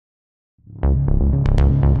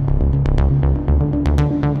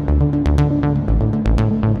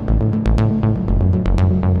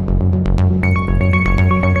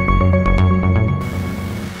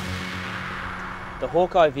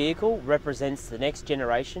Hawkei vehicle represents the next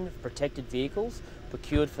generation of protected vehicles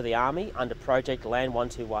procured for the Army under Project Land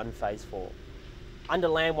 121 Phase 4. Under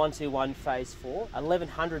Land 121 Phase 4,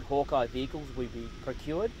 1,100 Hawkei vehicles will be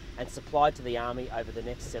procured and supplied to the Army over the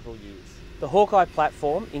next several years. The Hawkei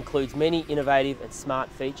platform includes many innovative and smart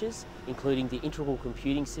features, including the integral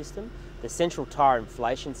computing system, the central tyre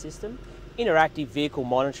inflation system, interactive vehicle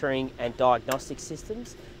monitoring and diagnostic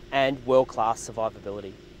systems, and world-class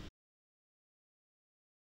survivability.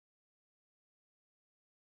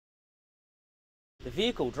 The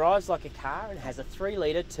vehicle drives like a car and has a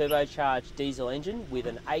 3-litre turbocharged diesel engine with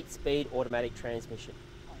an 8-speed automatic transmission.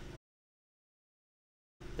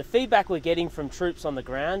 The feedback we're getting from troops on the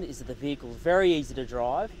ground is that the vehicle is very easy to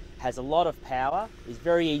drive, has a lot of power, is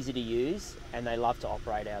very easy to use, and they love to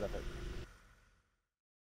operate out of it.